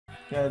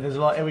Yeah, there's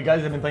a lot. We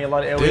guys have been playing a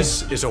lot of AoE.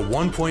 This is a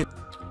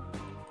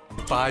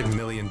 $1.5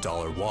 million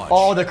watch.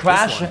 Oh, the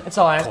crash. It's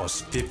alright.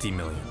 Costs $50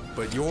 million.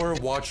 But your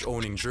watch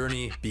owning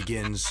journey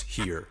begins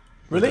here.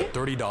 Really? With a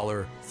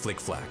 $30 Flick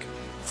Flack.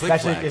 Flick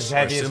That shit Flacks is are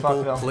heavy as fuck,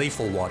 simple, though.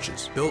 playful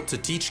watches built to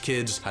teach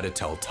kids how to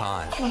tell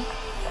time.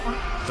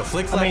 The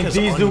Flick Flack I mean, has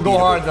these do go unbeatable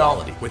hard, though.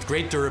 quality. With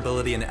great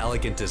durability and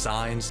elegant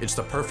designs, it's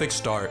the perfect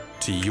start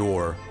to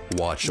your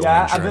watch owning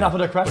Yeah, journey. I've been off of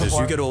the crash But as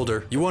before. you get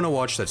older, you want a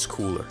watch that's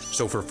cooler.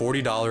 So for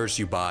 $40,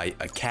 you buy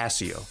a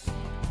Casio.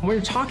 We're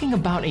talking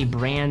about a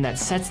brand that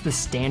sets the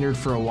standard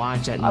for a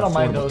watch at an I don't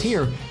mind affordable those.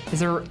 tier.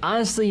 Is there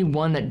honestly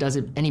one that does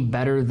it any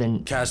better than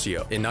Casio,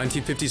 in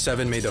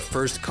 1957, made the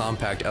first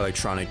compact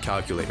electronic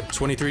calculator.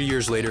 23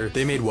 years later,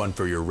 they made one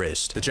for your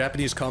wrist. The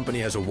Japanese company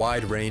has a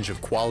wide range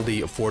of quality,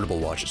 affordable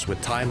watches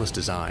with timeless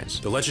designs.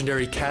 The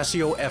legendary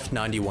Casio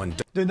F91.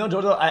 Dude, no,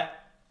 Jojo,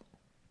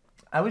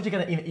 I wish they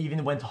kind of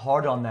even went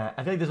hard on that.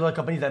 I feel like there's a lot of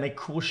companies that make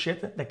cool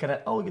shit that kind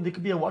of, oh, there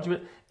could be a watch with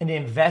it, and they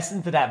invest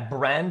into that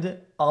brand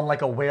on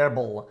like a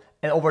wearable.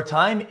 And over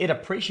time, it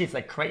appreciates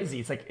like crazy.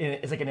 It's like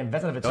an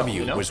investment of its own,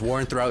 you know? Was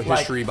worn throughout Like,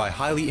 history by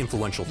highly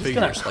influential it's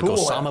kinda figures cool,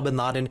 like Osama bin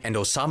Laden and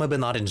Osama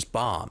bin Laden's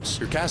bombs.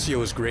 Your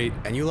Casio is great,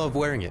 and you love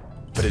wearing it.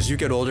 But as you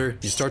get older,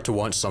 you start to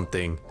want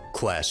something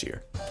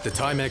classier. The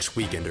Timex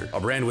Weekender, a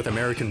brand with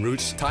American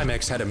roots,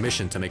 Timex had a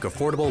mission to make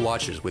affordable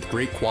watches with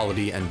great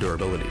quality and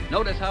durability.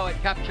 Notice how it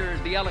captures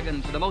the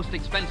elegance of the most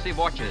expensive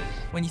watches.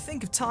 When you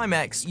think of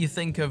Timex, you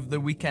think of the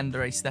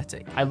Weekender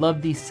aesthetic. I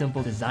love the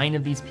simple design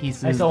of these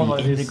pieces. I saw one The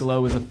of these.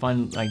 Indiglow is a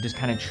fun, like, just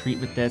kind of treat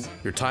with this.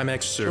 Your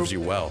Timex serves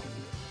you well.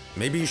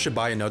 Maybe you should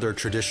buy another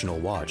traditional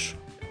watch.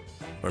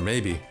 Or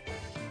maybe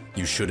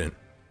you shouldn't.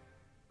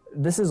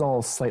 This is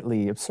all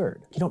slightly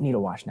absurd. You don't need a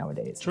watch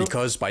nowadays.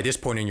 Because by this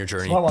point in your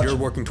journey, Smartwatch. you're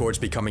working towards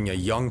becoming a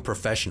young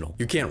professional.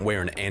 You can't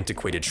wear an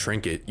antiquated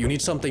trinket. You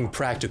need something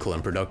practical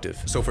and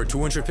productive. So for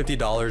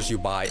 $250, you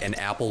buy an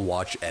Apple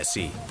Watch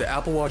SE. The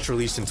Apple Watch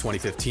released in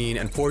 2015,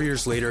 and 4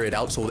 years later, it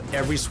outsold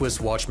every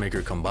Swiss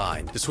watchmaker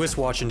combined. The Swiss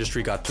watch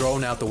industry got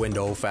thrown out the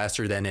window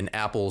faster than an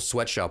Apple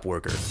sweatshop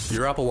worker.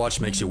 Your Apple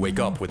Watch makes you wake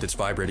up with its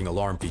vibrating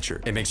alarm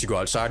feature. It makes you go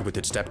outside with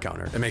its step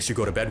counter. It makes you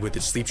go to bed with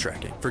its sleep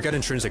tracking. Forget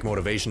intrinsic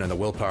motivation and the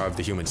willpower of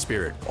the human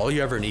spirit. All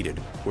you ever needed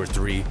were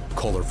 3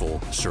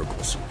 colorful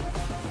circles.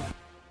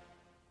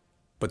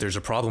 But there's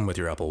a problem with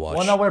your Apple Watch.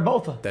 why not wear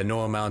both? That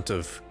no amount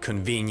of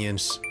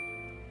convenience,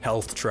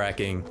 health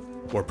tracking,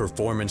 or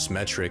performance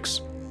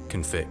metrics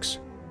can fix.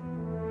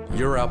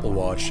 Your Apple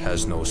Watch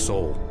has no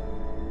soul.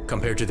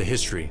 Compared to the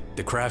history,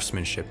 the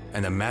craftsmanship,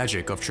 and the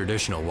magic of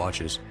traditional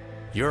watches,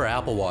 your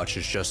Apple Watch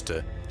is just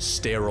a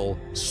sterile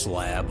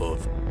slab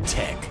of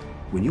tech.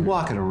 When you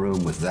walk in a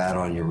room with that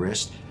on your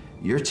wrist,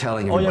 you're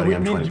telling Oh yeah,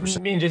 everybody I'm me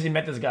 20% and Jesse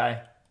met this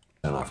guy.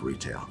 off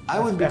retail. I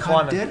wouldn't be F1.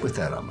 caught dead with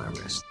that on my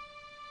wrist.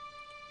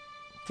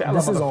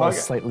 This is all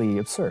slightly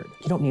absurd.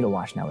 You don't need a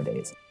watch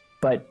nowadays.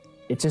 But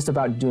it's just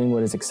about doing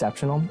what is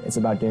exceptional. It's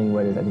about doing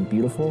what is, I think,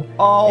 beautiful.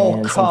 Oh,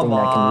 and come something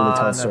that can really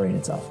tell a on. story in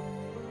itself.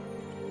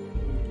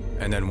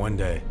 And then one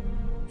day,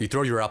 you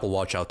throw your Apple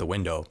Watch out the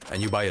window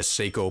and you buy a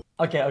Seiko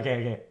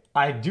Okay.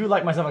 I do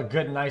like myself a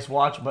good, nice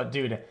watch, but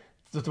dude,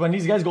 when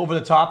these guys go over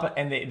the top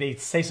and they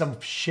say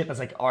some shit that's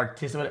like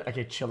artistic,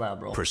 okay, chill out,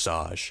 bro.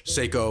 Presage.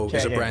 Seiko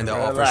is a Okay, brand that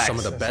offers relax. some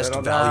of the best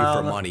Settle value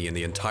for down. money in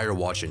the entire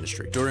watch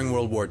industry. During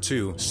World War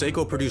II,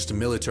 Seiko produced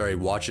military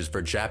watches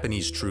for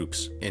Japanese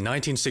troops. In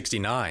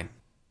 1969,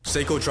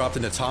 Seiko dropped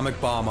an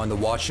atomic bomb on the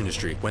watch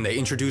industry when they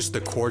introduced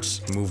the quartz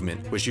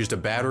movement, which used a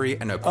battery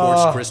and a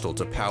quartz crystal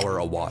to power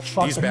a watch.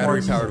 Fuck These the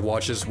battery-powered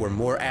watches were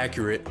more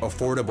accurate,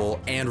 affordable,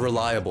 and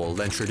reliable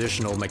than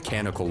traditional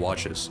mechanical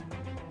watches.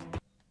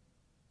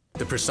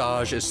 The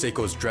Presage is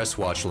Seiko's dress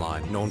watch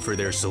line, known for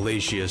their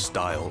salacious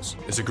dials.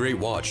 It's a great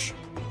watch,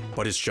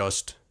 but it's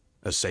just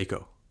a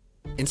Seiko.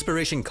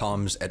 Inspiration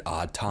comes at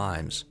odd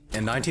times.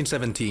 In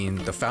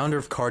 1917, the founder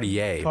of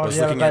Cartier was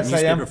yeah, looking at that's-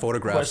 I am. newspaper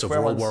photographs of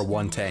Square World ones.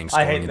 War I tanks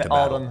I going hate into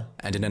all battle. them.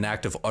 And in an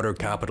act of utter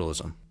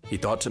capitalism, he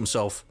thought to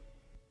himself,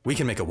 we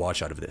can make a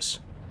watch out of this.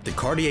 The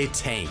Cartier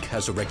tank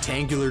has a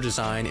rectangular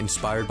design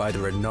inspired by the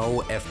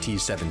Renault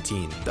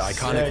FT17. The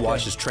iconic Sick.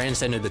 watch has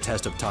transcended the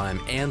test of time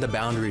and the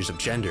boundaries of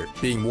gender,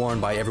 being worn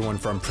by everyone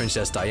from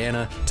Princess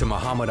Diana to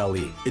Muhammad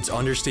Ali. Its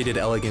understated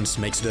elegance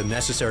makes it a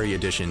necessary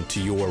addition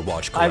to your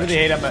watch I collection.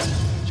 really hate him, but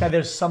Chad,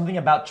 there's something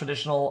about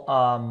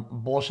traditional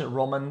bullshit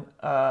Roman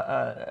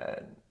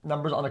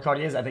numbers on the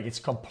Cartiers. I think it's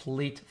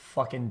complete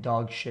fucking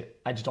dog shit.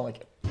 I just don't like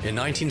it. In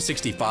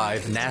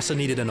 1965, NASA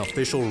needed an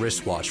official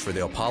wristwatch for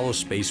the Apollo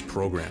space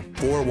program.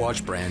 4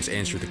 watch brands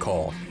answered the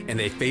call, and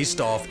they faced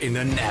off in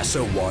the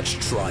NASA watch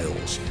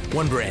trials.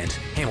 One brand,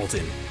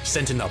 Hamilton,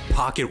 sent in a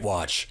pocket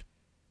watch.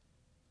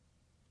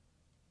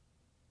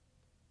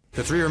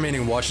 The 3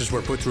 remaining watches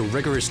were put through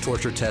rigorous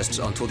torture tests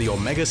until the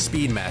Omega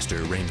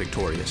Speedmaster reigned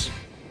victorious.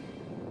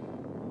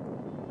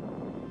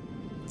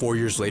 4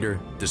 years later,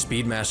 the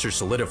Speedmaster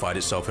solidified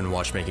itself in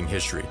watchmaking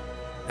history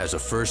as the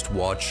first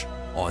watch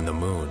on the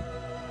moon.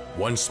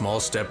 One small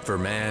step for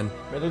man,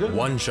 Really good.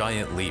 one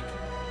giant leap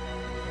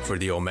for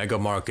the Omega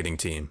marketing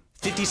team.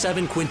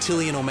 57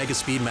 quintillion Omega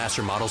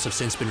Speedmaster models have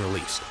since been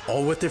released,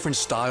 all with different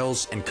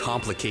styles and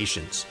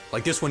complications.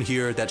 Like this one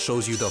here that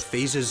shows you the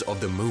phases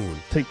of the moon.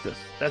 Take this.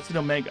 That's an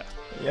Omega.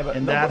 Yeah, but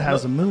and that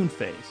has a moon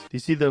phase. Do you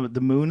see the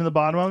moon in the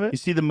bottom of it? You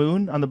see the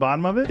moon on the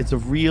bottom of it? It's a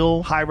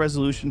real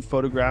high-resolution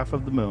photograph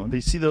of the moon. Do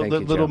you see the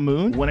little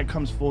moon? When it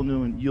comes full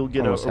moon, you'll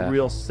get a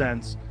real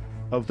sense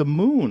of the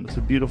moon. It's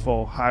a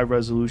beautiful,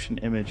 high-resolution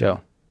image. Joe.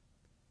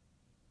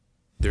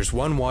 There's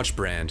one watch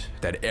brand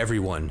that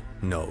everyone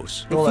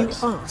knows. If you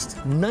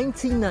asked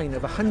 99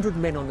 of 100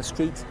 men on the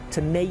street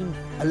to name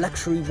a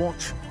luxury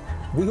watch,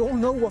 we all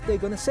know what they're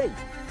going to say.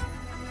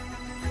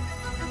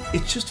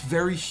 It's just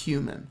very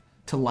human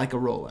to like a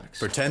Rolex.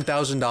 For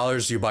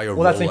 $10,000, you buy a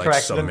Rolex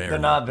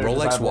Submariner.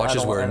 Rolex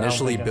watches were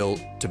initially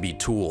built to be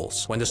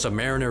tools. When the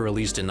Submariner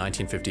released in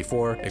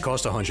 1954, it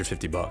cost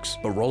 $150.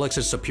 But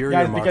Rolex's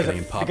superior marketing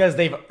and pop. Because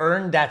they've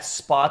earned that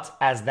spot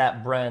as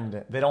that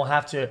brand. They don't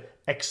have to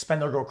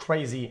expand or go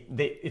crazy.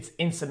 It's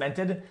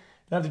in-cemented.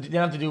 They don't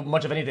have to do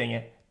much of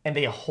anything. And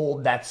they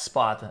hold that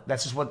spot.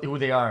 That's just who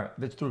they are.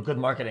 That's through good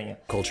marketing.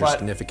 Culture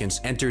significance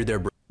entered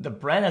their the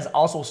brand has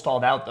also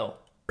stalled out though.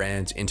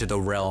 Brands into the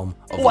realm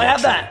of I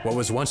have that. What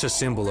was once a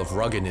symbol of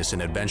ruggedness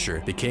and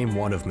adventure became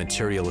one of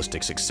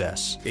materialistic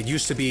success. It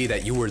used to be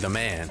that you were the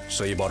man,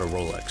 so you bought a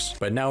Rolex.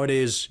 But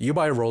nowadays, you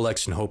buy a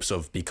Rolex in hopes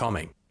of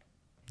becoming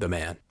the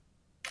man.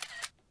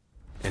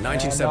 In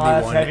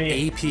 1971,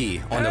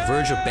 AP, on the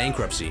verge of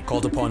bankruptcy,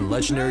 called upon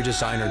legendary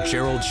designer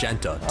Gerald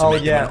Genta to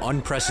make him an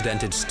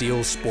unprecedented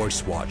steel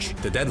sports watch.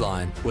 The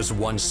deadline was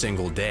one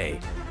single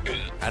day.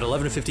 At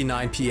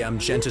 11:59 p.m.,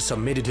 Genta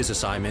submitted his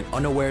assignment,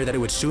 unaware that it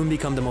would soon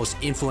become the most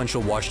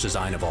influential watch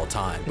design of all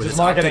time. With its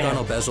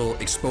octagonal bezel,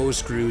 exposed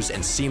screws,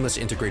 and seamless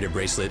integrated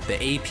bracelet, the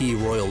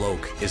AP Royal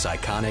Oak is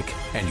iconic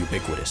and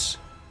ubiquitous.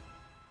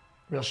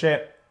 Real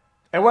shit.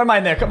 Hey, where am I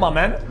in there? Come on,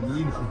 man.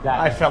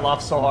 I fell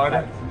off so hard.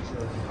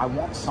 I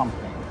want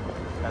something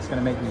that's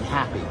gonna make me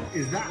happy.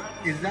 Is that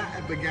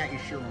a Bugatti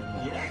Chiron?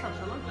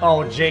 Yeah.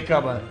 Oh,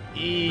 Jacob.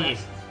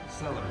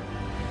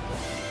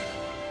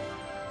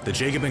 The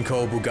Jacob &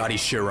 Co. Bugatti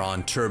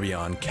Chiron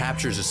Tourbillon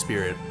captures the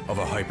spirit of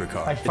a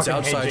hypercar. Its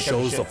outside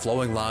shows the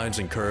flowing lines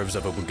and curves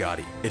of a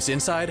Bugatti. Its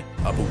inside,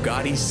 a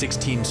Bugatti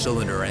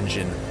 16-cylinder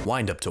engine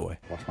wind-up toy.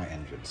 Watch my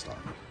engine start.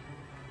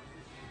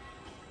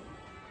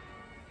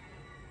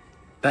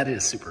 That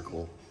is super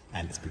cool.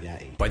 And it's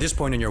Bugatti. By this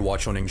point in your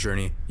watch owning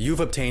journey, you've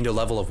obtained a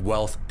level of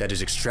wealth that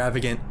is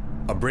extravagant,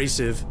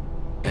 abrasive,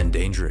 and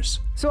dangerous.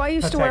 So I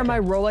used to wear my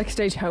Rolex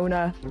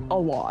Daytona a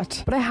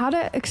lot, but I had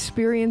an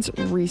experience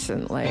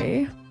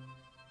recently.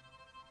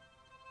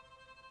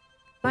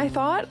 I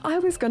thought I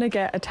was gonna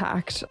get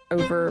attacked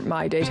over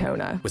my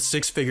Daytona. With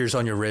 6 figures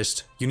on your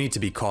wrist, you need to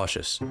be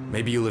cautious.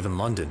 Maybe you live in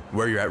London,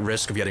 where you're at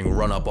risk of getting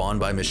run up on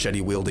by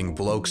machete-wielding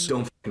blokes.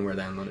 Don't f***ing wear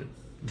that in London.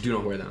 Do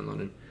not wear that in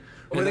London.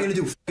 What are they gonna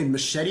do, f***ing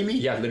machete me?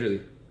 Yeah,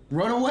 literally.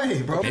 Run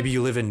away, bro. Maybe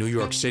you live in New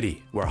York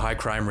City, where high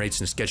crime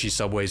rates and sketchy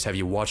subways have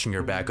you watching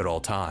your back at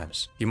all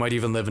times. You might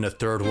even live in a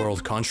third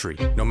world country.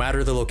 No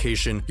matter the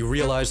location, you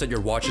realize that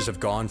your watches have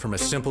gone from a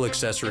simple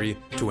accessory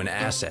to an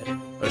asset,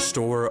 a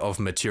store of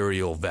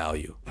material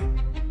value.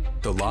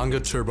 The Longa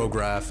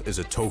Turbograph is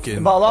a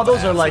token. But a lot of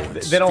those are like,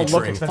 they don't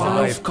look expensive.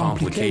 5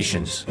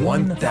 complications,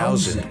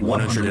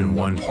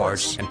 1,101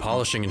 parts, and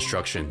polishing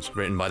instructions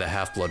written by the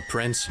Half-Blood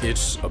Prince.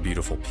 It's a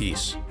beautiful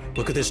piece.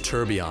 Look at this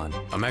tourbillon,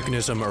 a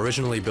mechanism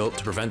originally built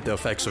to prevent the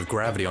effects of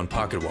gravity on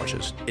pocket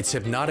watches. Its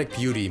hypnotic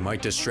beauty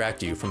might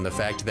distract you from the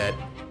fact that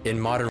in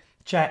modern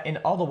chat, in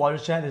all the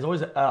watches chat, there's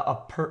always I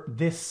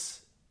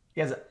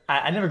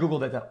never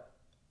Googled it though.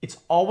 It's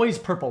always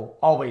purple,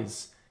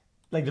 always.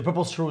 Like the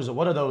purple screws,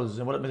 what are those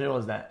and what material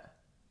is that?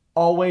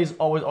 Always,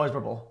 always, always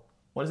purple.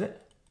 What is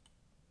it?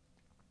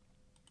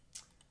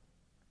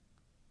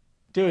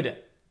 Dude,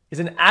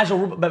 it's an agile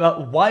ruby,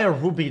 but why a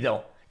ruby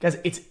though? Because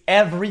it's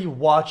every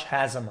watch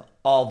has them,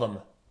 all of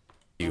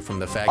them. From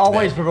the fact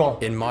always that purple.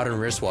 In modern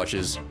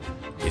wristwatches,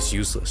 it's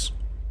useless.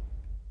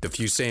 The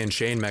Fusee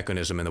chain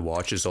mechanism in the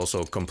watch is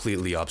also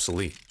completely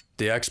obsolete.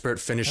 The expert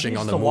finishing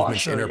on the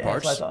movement's inner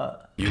parts,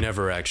 you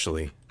never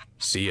actually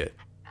see it.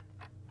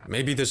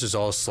 Maybe this is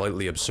all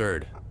slightly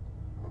absurd,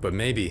 but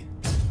maybe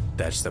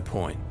that's the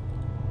point.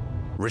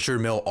 Richard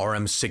Mille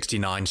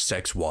RM69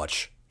 sex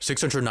watch,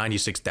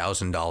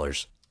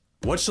 $696,000.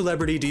 What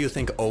celebrity do you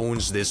think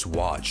owns this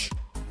watch?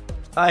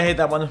 I hate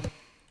that one.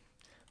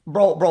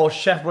 Bro,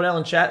 Chef Brunel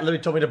in chat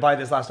literally told me to buy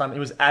this last time. He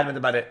was adamant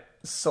about it.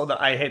 So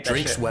that I hate that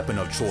Drake's shit. weapon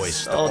of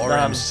choice, the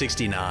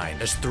RM69,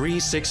 has 3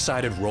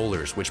 6-sided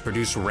rollers which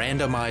produce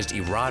randomized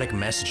erotic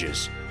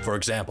messages. For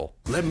example,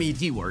 let me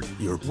T-word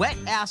your wet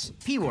ass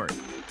P-word.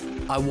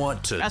 I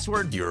want to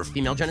S-word your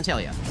female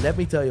genitalia. Let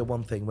me tell you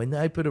one thing. When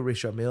I put a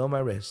Richard Mille on my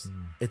wrist,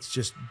 it's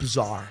just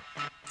bizarre.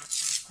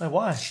 Like,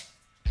 why?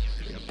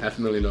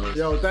 $500,000.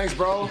 Yo, thanks,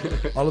 bro.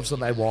 All of a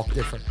sudden, I walk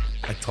different.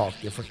 I talk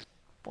different.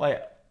 Wait,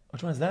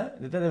 which one is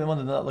that? That one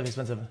did not look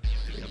expensive.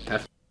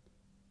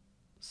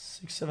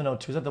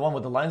 6702, is that the one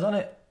with the lines on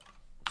it?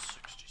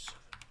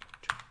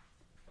 6702.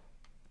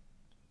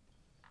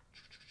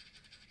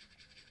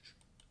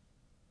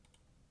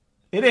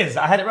 It is,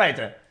 I had it right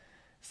there.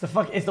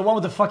 It's the one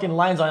with the fucking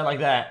lines on it like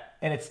that,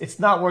 and it's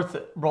not worth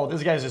it, bro.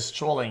 This guy's just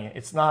trolling.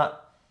 It's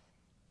not.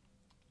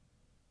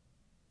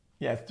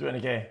 Yeah, it's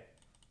 $300K.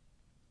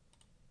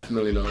 $1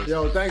 million.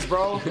 Yo, thanks,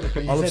 bro.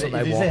 You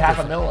said half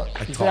a mil.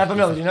 You said half a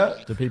mil, you know?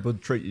 Do people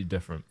treat you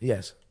different?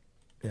 Yes.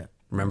 Yeah.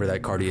 Remember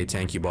that Cartier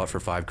tank you bought for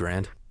 $5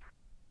 grand?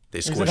 They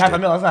squished You said half a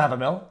mil. That's not half a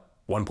mil.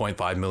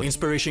 1.5 million.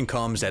 Inspiration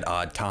comes at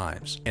odd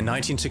times. In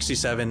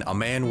 1967, a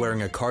man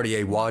wearing a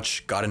Cartier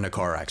watch got in a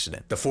car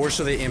accident. The force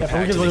of the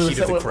impact and the heat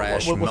of the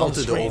crash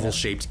melted the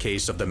oval-shaped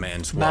case of the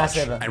man's watch.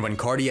 And when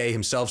Cartier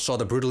himself saw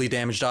the brutally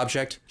damaged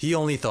object, he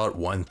only thought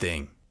one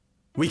thing.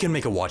 We can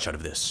make a watch out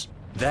of this.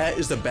 That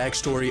is the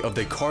backstory of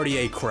the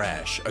Cartier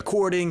crash,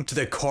 according to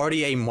the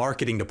Cartier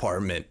marketing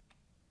department.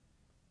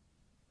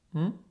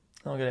 I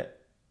don't get it.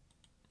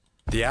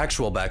 The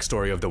actual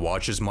backstory of the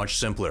watch is much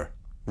simpler.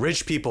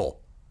 Rich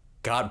people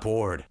got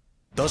bored.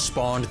 Thus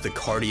spawned the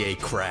Cartier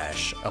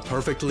crash, a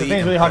perfectly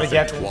really hard to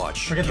get.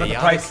 Watch. Forget about the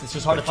price, it's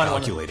just hard to find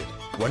calculated.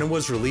 When it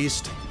was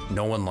released,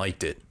 no one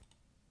liked it.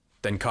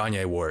 Then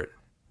Kanye wore it,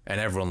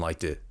 and everyone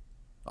liked it.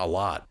 A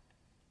lot.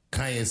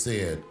 Kanye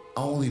said,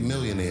 only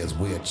millionaires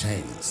wear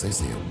chains. They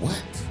said,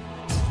 what?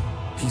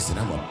 He said,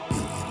 I'm a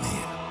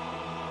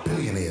billionaire.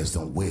 Billionaires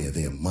don't wear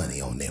their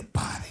money on their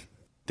body.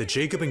 The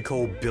Jacob &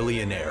 Co.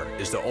 Billionaire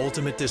is the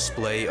ultimate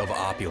display of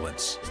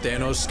opulence.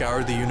 Thanos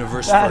scoured the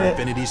universe for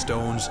infinity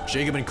stones.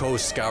 Jacob & Co.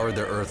 scoured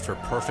the earth for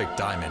perfect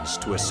diamonds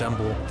to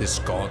assemble this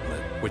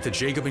gauntlet. With the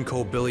Jacob &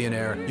 Co.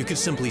 Billionaire, you can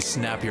simply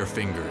snap your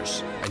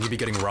fingers and you'd be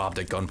getting robbed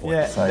at gunpoint.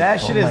 Yeah, that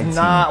shit is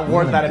not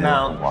worth that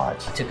amount.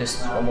 It took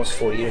us almost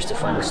 4 years to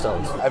find the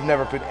stones. I've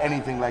never put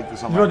anything like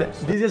this on my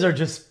wrist. These guys are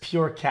just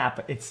pure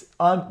cap. It's,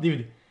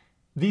 dude,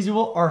 these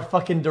people are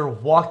fucking, they're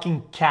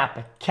walking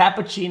cap.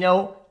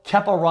 Cappuccino,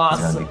 Kappa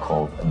Ross,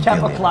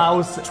 Kappa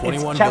Klaus,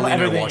 21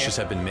 billionaire watches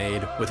have been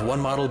made, with one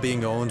model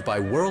being owned by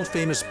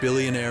world-famous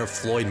billionaire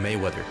Floyd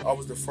Mayweather. I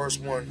was the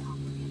first one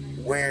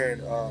wearing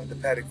the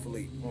Patek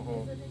Philippe.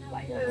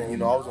 And, you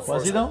know, I was the first.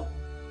 Was he though?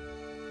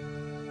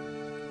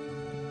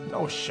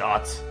 No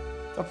shots.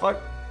 The fuck?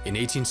 In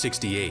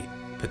 1868,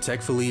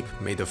 Patek Philippe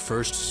made the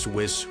first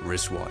Swiss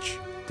wristwatch.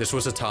 This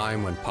was a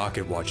time when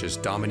pocket watches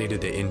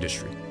dominated the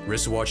industry.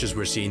 Wristwatches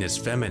were seen as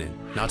feminine,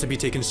 not to be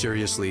taken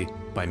seriously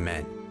by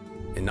men.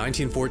 In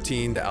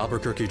 1914, the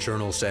Albuquerque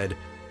Journal said,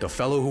 "The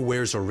fellow who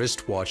wears a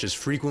wristwatch is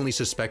frequently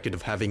suspected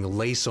of having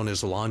lace on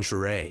his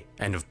lingerie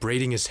and of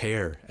braiding his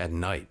hair at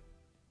night."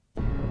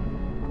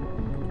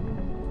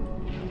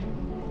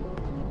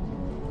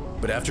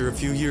 But after a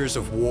few years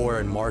of war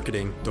and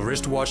marketing, the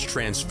wristwatch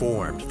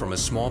transformed from a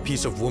small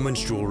piece of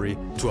woman's jewelry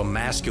to a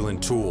masculine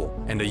tool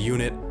and a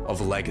unit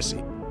of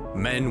legacy.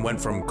 Men went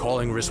from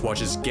calling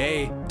wristwatches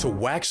gay to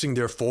waxing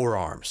their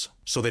forearms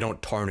so they don't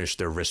tarnish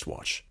their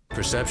wristwatch.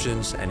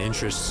 Perceptions and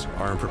interests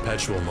are in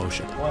perpetual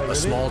motion. A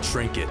small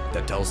trinket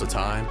that tells the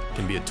time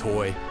can be a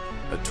toy,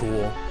 a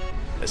tool,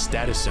 a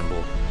status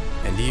symbol,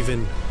 and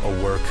even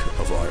a work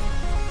of art.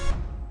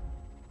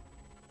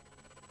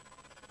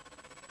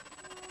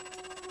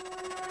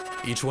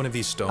 Each one of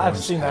these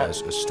stones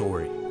has a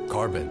story.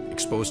 Carbon,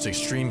 exposed to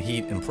extreme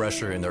heat and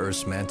pressure in the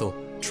Earth's mantle,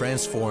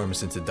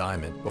 transforms into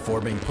diamond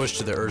before being pushed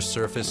to the Earth's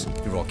surface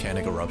through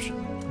volcanic eruption.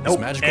 These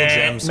magical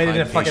gems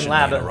hide patiently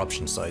in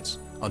eruption sites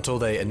until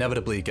they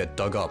inevitably get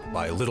dug up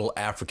by little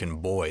African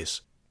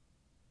boys.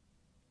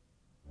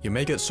 You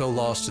may get so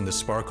lost in the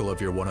sparkle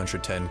of your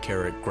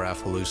 110-carat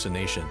graph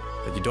hallucination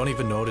that you don't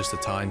even notice the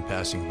time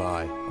passing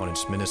by on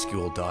its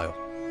minuscule dial.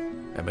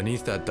 And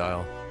beneath that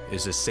dial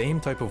is the same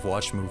type of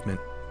watch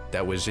movement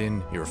that was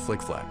in your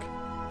flick-flack.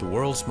 The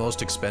world's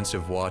most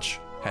expensive watch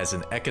has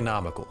an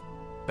economical,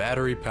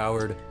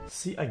 battery-powered...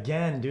 See,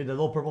 again, dude, the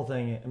little purple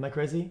thing. Am I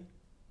crazy?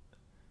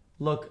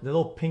 Look, the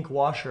little pink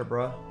washer,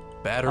 bro.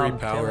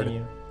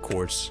 Battery-powered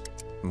quartz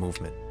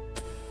movement.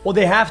 Well,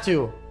 they have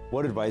to.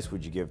 What advice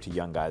would you give to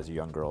young guys or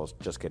young girls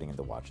just getting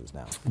into watches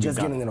now? Just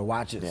getting into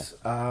watches.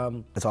 Yeah.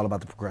 It's all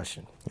about the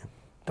progression. Yeah.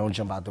 Don't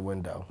jump out the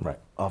window. Right.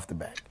 Off the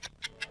bat.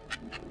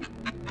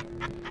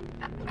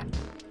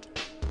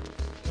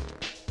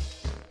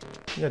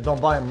 Yeah, don't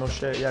buy them, no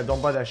shit. Yeah,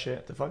 don't buy that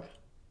shit. The fuck?